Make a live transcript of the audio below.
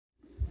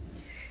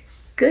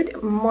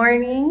Good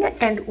morning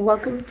and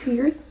welcome to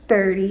your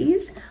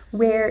 30s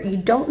where you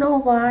don't know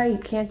why you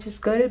can't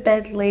just go to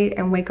bed late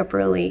and wake up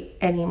early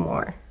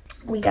anymore.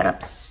 We got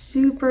up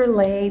super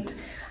late.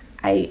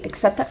 I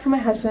accept that from my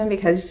husband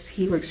because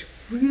he works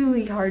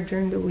really hard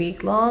during the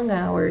week, long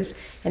hours,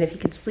 and if he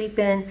could sleep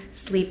in,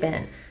 sleep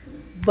in.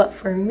 But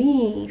for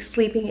me,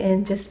 sleeping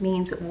in just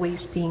means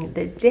wasting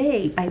the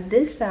day. By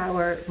this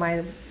hour,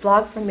 my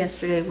vlog from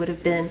yesterday would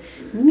have been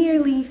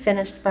nearly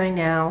finished by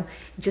now,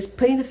 just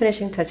putting the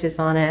finishing touches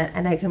on it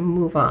and I can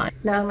move on.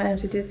 Now I'm gonna have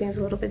to do things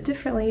a little bit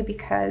differently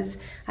because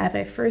I have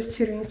my first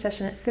tutoring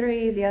session at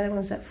 3, the other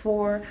one's at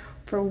 4.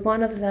 For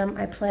one of them,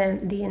 I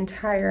planned the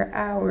entire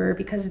hour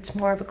because it's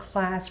more of a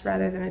class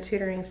rather than a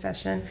tutoring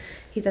session.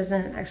 He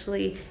doesn't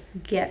actually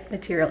get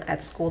material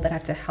at school that I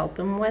have to help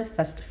him with.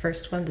 That's the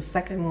first one. The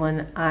second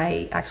one,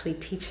 I actually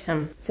teach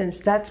him.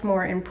 Since that's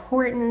more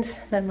important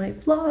than my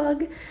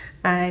vlog,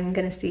 I'm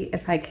gonna see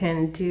if I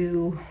can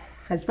do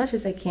as much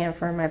as I can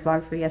for my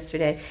vlog for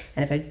yesterday.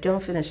 And if I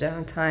don't finish it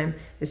on time,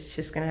 it's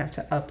just gonna have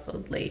to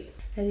upload late.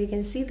 As you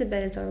can see, the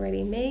bed is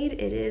already made.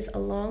 It is a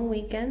long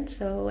weekend,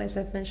 so as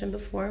I've mentioned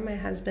before, my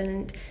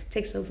husband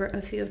takes over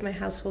a few of my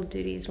household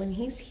duties when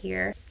he's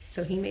here.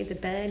 So he made the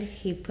bed,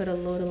 he put a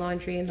load of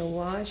laundry in the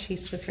wash,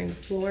 he's sweeping the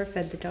floor,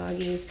 fed the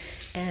doggies,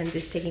 and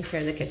is taking care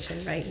of the kitchen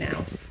right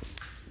now.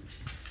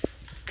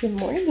 Good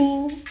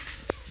morning.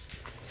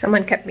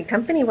 Someone kept me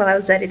company while I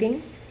was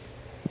editing.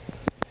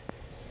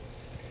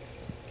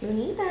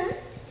 Lunita.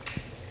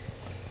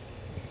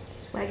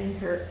 Just wagging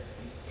her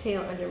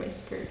tail under my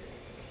skirt.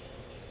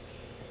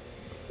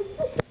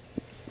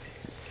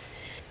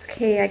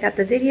 Okay, I got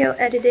the video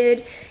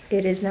edited.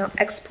 It is now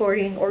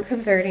exporting or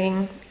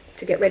converting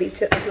to get ready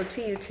to upload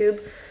to YouTube.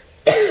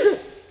 So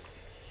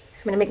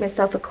I'm gonna make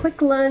myself a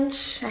quick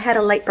lunch. I had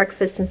a light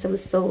breakfast since it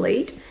was so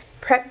late.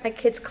 Prep my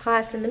kids'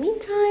 class in the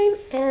meantime,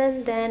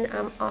 and then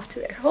I'm off to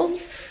their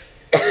homes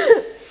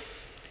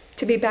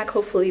to be back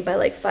hopefully by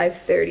like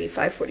 5:30,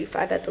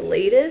 5:45 at the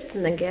latest,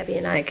 and then Gabby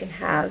and I can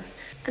have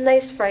a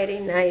nice Friday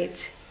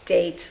night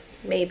date,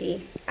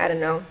 maybe. I don't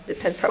know,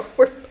 depends how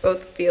we're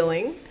both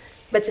feeling.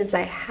 But since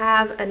I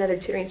have another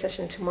tutoring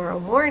session tomorrow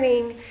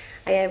morning,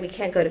 we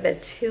can't go to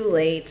bed too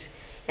late,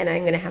 and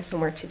I'm gonna have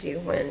some work to do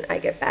when I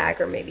get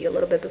back, or maybe a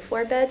little bit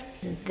before bed,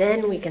 and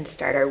then we can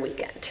start our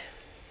weekend.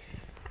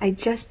 I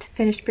just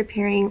finished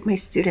preparing my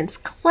students'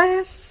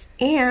 class,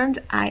 and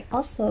I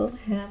also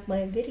have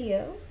my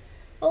video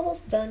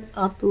almost done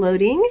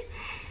uploading.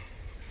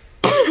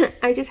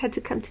 I just had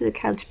to come to the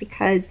couch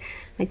because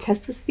my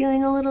chest was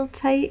feeling a little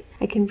tight.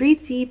 I can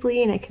breathe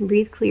deeply and I can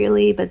breathe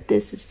clearly, but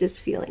this is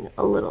just feeling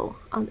a little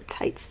on the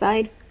tight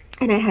side.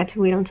 And I had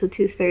to wait until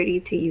 2:30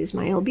 to use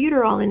my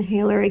albuterol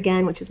inhaler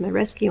again, which is my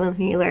rescue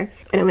inhaler.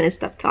 And I'm gonna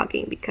stop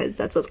talking because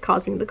that's what's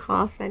causing the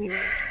cough anyway.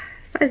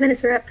 5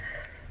 minutes are up.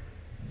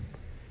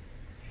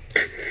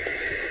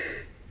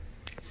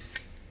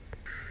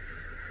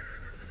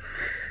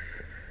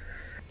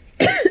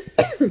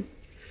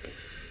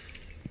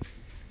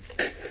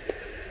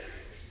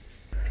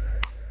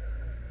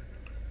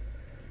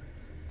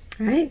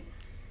 All right,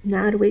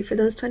 now to wait for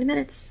those 20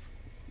 minutes.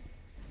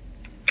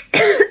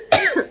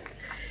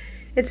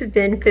 It's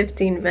been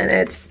 15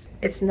 minutes.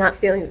 It's not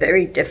feeling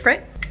very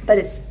different, but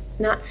it's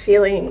not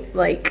feeling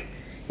like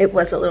it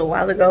was a little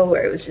while ago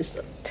where it was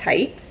just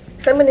tight.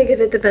 So I'm gonna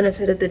give it the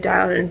benefit of the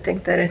doubt and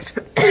think that it's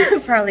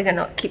probably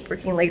gonna keep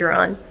working later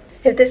on.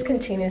 If this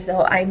continues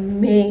though, I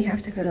may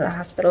have to go to the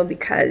hospital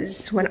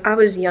because when I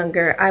was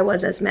younger, I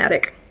was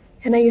asthmatic.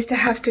 And I used to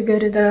have to go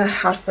to the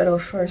hospital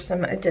for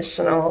some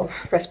additional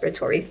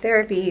respiratory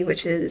therapy,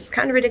 which is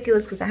kind of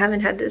ridiculous because I haven't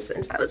had this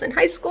since I was in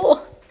high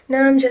school.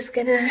 Now I'm just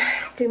gonna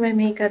do my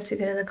makeup to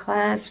go to the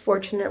class.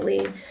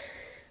 Fortunately,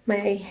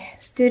 my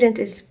student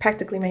is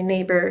practically my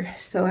neighbor,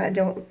 so I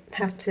don't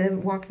have to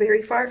walk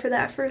very far for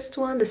that first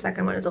one. The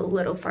second one is a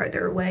little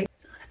farther away,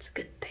 so that's a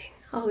good thing.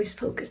 Always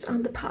focus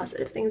on the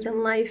positive things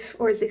in life,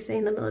 or as they say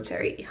in the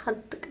military,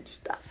 hunt the good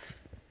stuff.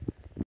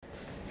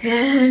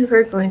 And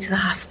we're going to the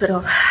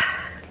hospital.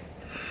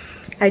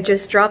 I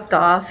just dropped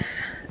off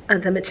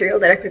the material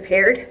that I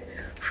prepared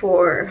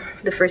for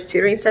the first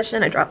tutoring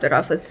session. I dropped it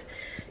off with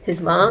his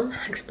mom,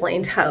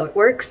 explained how it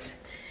works,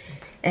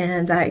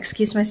 and I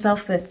excused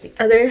myself with the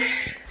other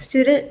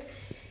student,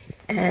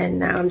 and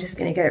now I'm just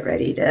gonna get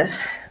ready to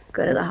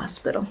go to the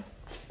hospital.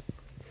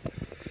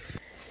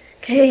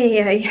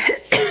 Okay, I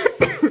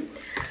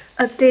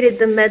updated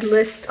the med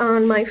list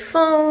on my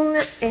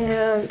phone,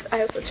 and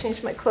I also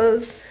changed my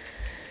clothes.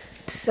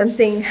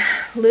 Something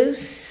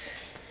loose,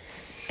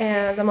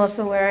 and I'm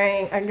also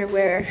wearing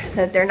underwear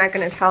that they're not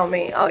going to tell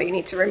me, oh, you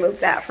need to remove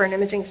that for an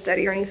imaging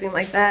study or anything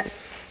like that.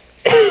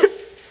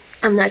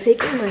 I'm not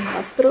taking my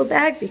hospital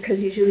bag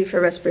because usually for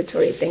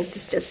respiratory things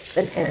it's just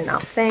an in and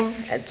out thing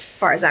as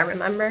far as I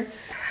remember.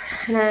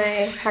 And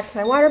I packed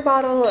my water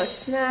bottle, a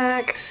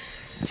snack,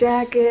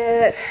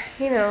 jacket.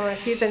 You know,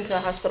 if you've been to the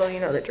hospital you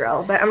know the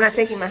drill, but I'm not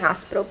taking my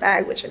hospital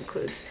bag, which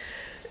includes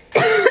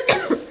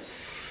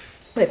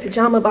my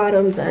pajama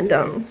bottoms and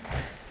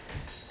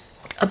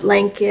a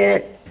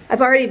blanket.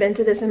 I've already been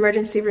to this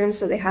emergency room,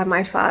 so they have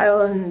my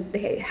file and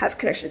they have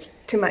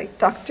connections to my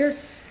doctor.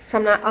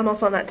 So I'm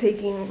also not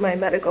taking my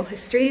medical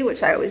history,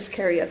 which I always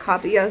carry a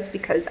copy of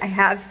because I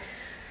have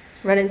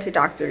run into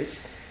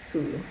doctors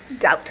who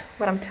doubt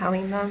what I'm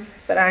telling them.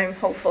 But I'm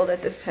hopeful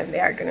that this time they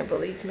are going to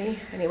believe me.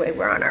 Anyway,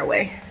 we're on our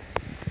way.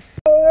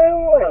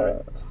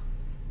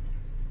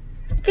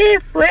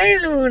 ¿Qué fue,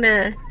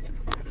 Luna?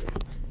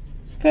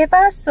 ¿Qué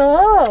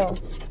pasó?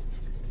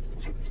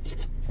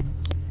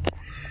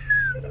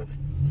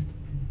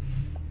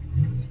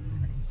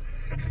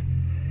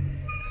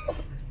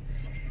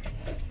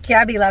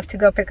 Gabby left to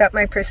go pick up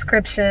my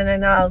prescription,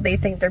 and now they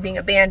think they're being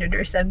abandoned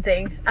or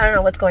something. I don't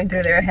know what's going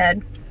through their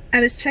head. I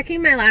was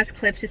checking my last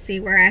clip to see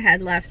where I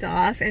had left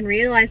off and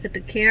realized that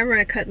the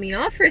camera cut me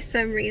off for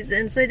some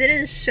reason, so it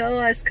didn't show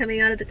us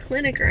coming out of the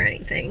clinic or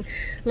anything.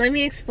 Let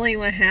me explain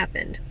what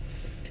happened.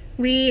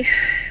 We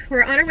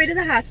were on our way to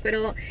the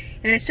hospital,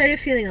 and I started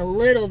feeling a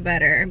little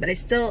better, but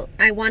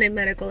I wanted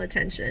medical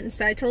attention.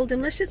 So I told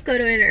him, let's just go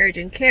to an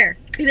urgent care.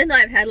 Even though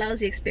I've had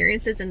lousy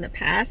experiences in the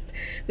past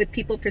with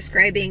people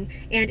prescribing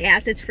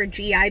antacids for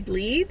GI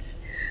bleeds,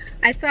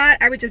 I thought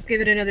I would just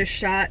give it another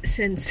shot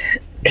since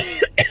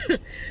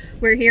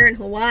we're here in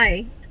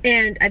Hawaii,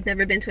 and I've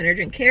never been to an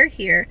urgent care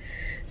here.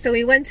 So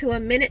we went to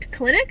a Minute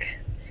Clinic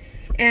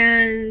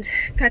and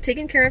got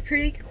taken care of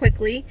pretty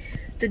quickly.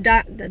 The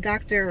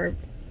doctor or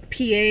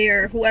PA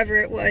or whoever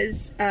it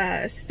was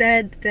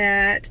said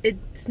that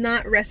it's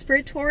not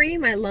respiratory.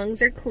 My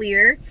lungs are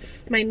clear.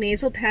 My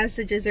nasal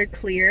passages are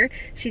clear.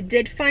 She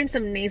did find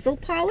some nasal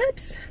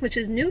polyps, which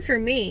is new for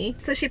me.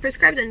 So she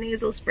prescribed a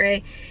nasal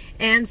spray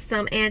and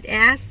some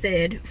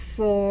antacid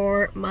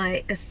for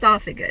my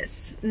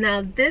esophagus.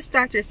 Now this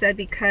doctor said,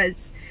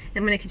 because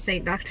I'm going to keep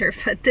saying doctor,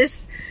 but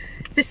this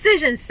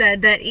physician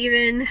said that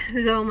even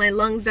though my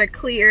lungs are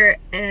clear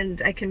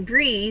and I can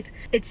breathe,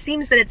 it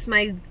seems that it's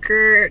my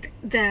GERD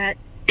that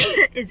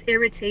is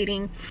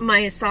irritating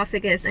my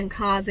esophagus and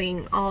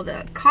causing all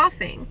the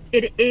coughing.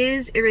 It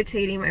is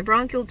irritating my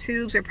bronchial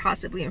tubes or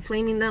possibly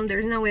inflaming them.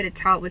 There's no way to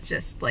tell with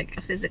just like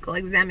a physical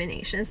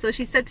examination. So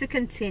she said to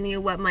continue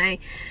what my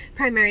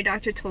primary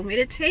doctor told me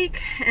to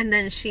take, and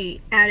then she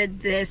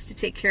added this to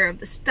take care of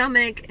the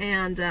stomach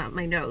and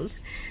my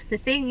nose. The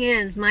thing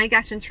is, my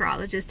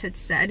gastroenterologist had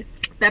said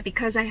that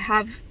because I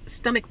have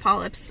stomach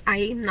polyps, I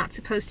am not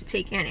supposed to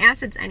take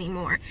antacids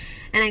anymore.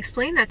 And I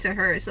explained that to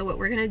her. So what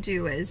we're gonna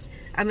do is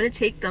I'm gonna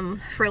take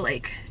them for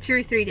like 2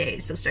 or 3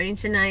 days. So starting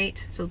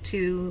tonight, so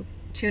two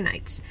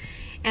nights.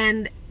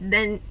 And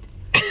then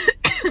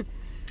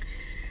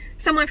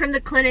someone from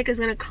the clinic is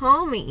gonna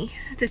call me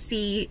to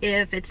see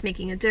if it's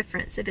making a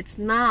difference. If it's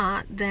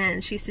not,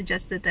 then she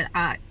suggested that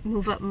I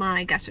move up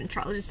my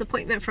gastroenterologist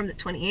appointment from the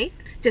 28th,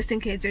 just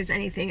in case there's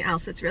anything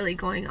else that's really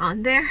going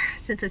on there,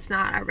 since it's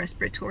not a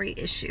respiratory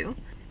issue.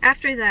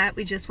 After that,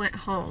 we just went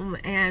home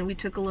and we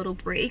took a little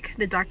break.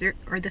 The doctor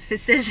or the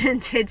physician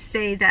did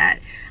say that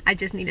I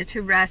just needed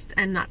to rest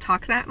and not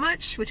talk that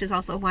much, which is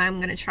also why I'm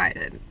going to try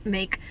to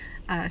make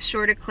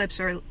shorter clips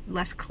or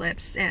less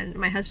clips. And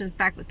my husband's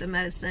back with the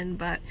medicine,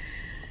 but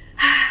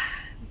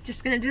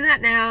just going to do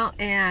that now.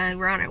 And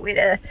we're on our way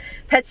to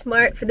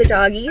PetSmart for the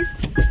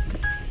doggies.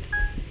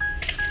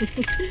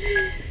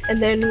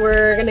 And then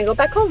we're going to go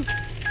back home.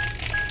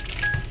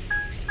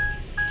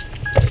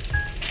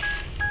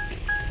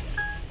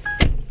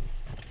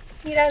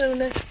 Mira,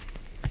 Luna.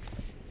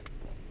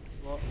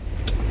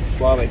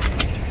 Suave.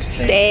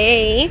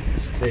 Stay.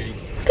 Stay.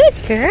 Good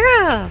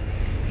girl.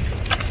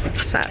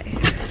 Suave.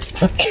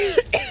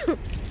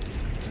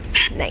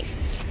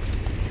 Nice.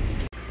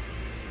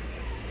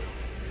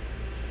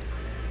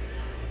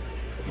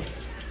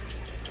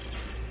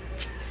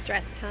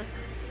 Stressed, huh?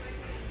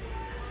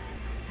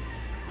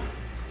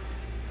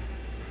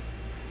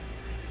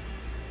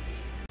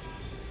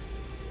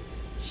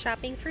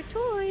 Shopping for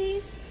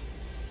toys.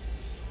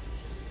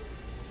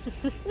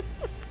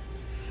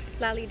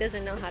 Lali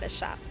doesn't know how to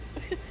shop.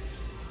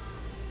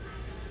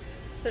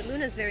 But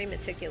Luna's very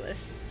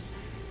meticulous.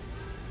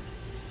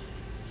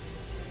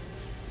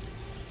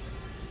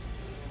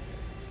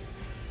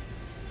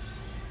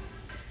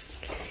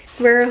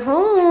 We're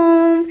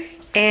home,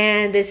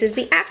 and this is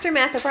the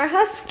aftermath of our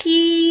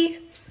husky.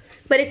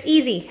 But it's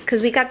easy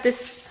because we got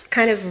this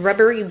kind of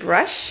rubbery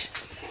brush.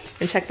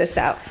 And check this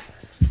out.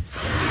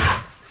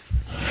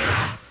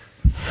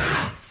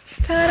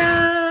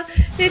 Ta-da!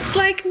 It's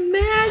like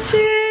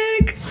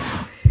magic!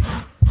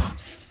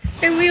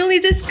 And we only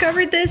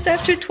discovered this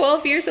after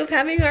 12 years of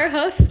having our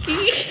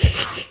husky.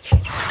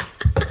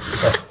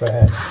 That's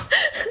bad.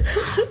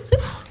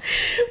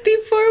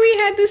 Before we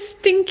had this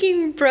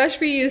stinking brush,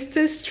 we used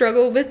to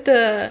struggle with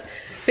the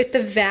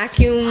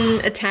vacuum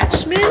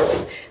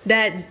attachments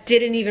that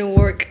didn't even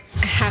work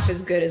half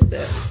as good as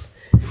this.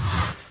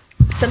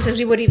 Sometimes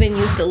we would even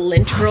use the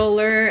lint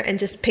roller and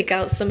just pick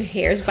out some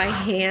hairs by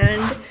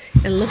hand.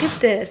 And look at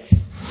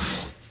this.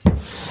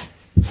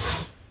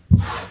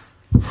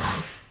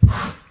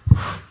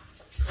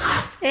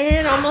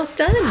 And almost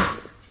done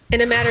in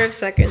a matter of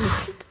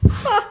seconds.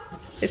 Oh,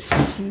 it's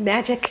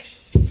magic.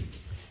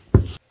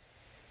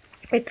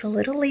 It's a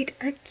little late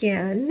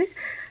again,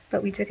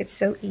 but we took it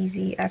so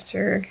easy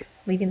after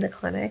leaving the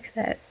clinic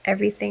that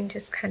everything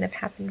just kind of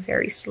happened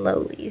very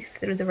slowly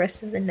through the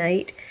rest of the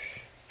night.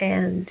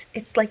 And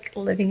it's like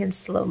living in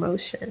slow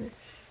motion.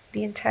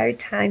 The entire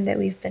time that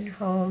we've been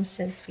home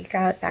since we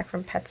got back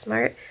from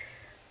PetSmart,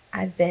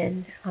 I've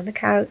been on the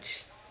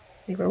couch,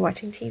 we were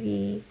watching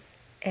TV,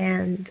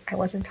 and I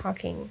wasn't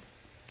talking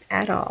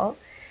at all.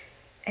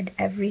 And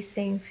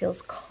everything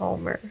feels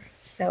calmer.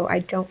 So I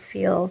don't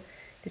feel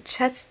the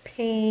chest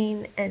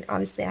pain, and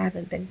obviously I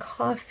haven't been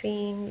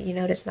coughing. You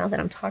notice now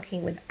that I'm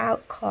talking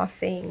without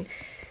coughing.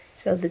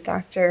 So the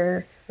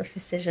doctor or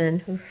physician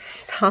who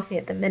saw me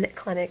at the Minute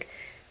Clinic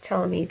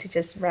telling me to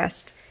just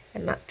rest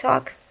and not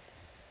talk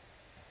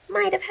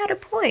might have had a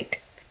point.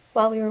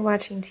 While we were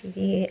watching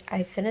TV,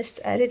 I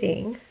finished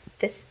editing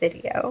this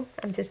video.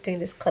 I'm just doing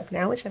this clip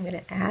now, which I'm going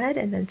to add,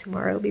 and then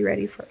tomorrow it'll be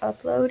ready for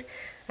upload.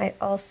 I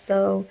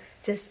also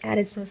just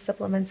added some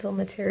supplemental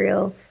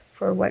material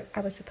for what I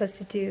was supposed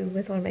to do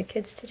with one of my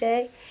kids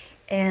today,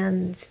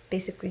 and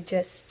basically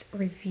just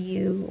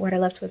review what I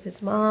left with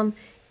his mom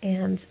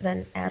and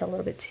then add a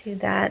little bit to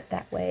that.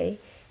 That way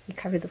we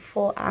cover the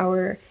full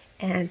hour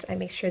and I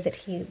make sure that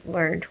he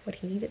learned what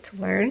he needed to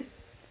learn.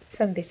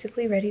 So I'm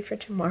basically ready for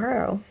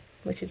tomorrow,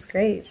 which is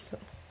great,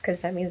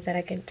 because that means that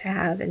I can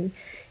have an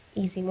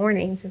easy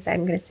morning since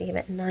I'm going to see him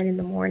at 9 in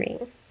the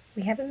morning.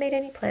 We haven't made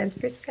any plans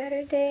for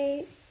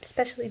Saturday,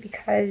 especially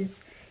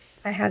because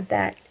I have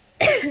that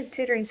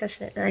tutoring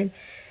session at 9,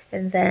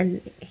 and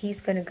then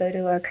he's going to go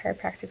to a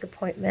chiropractic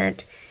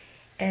appointment,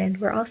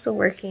 and we're also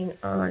working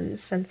on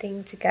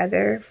something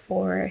together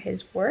for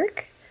his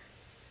work,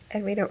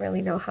 and we don't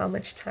really know how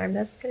much time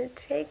that's going to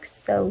take.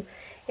 So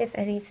if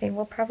anything,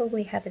 we'll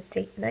probably have a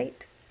date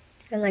night,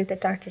 and like the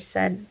doctor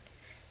said,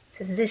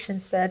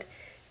 physician said,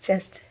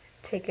 just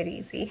take it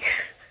easy.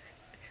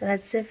 So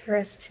that's it for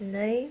us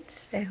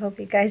tonight. I hope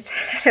you guys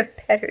had a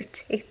better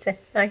day than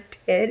I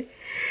did.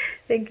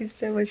 Thank you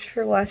so much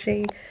for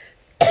watching.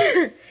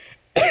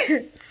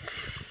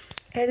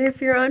 And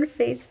if you're on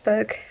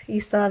Facebook,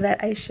 you saw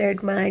that I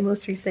shared my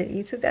most recent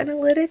YouTube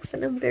analytics,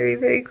 and I'm very,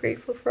 very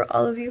grateful for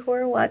all of you who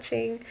are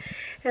watching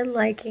and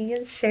liking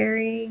and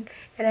sharing.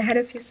 And I had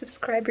a few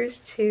subscribers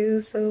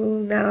too, so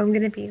now I'm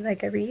going to be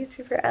like every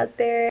YouTuber out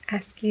there,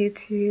 ask you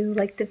to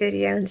like the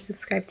video and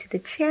subscribe to the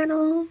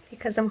channel,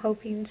 because I'm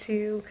hoping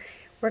to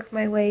work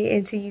my way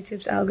into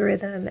YouTube's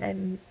algorithm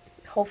and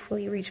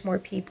hopefully reach more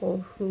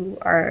people who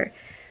are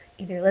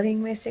either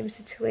living my same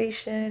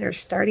situation or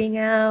starting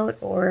out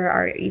or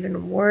are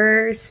even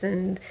worse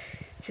and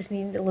just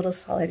need a little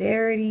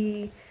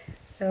solidarity.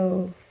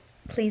 So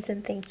please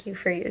and thank you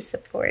for your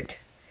support.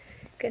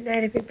 Good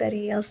night,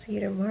 everybody. I'll see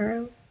you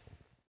tomorrow.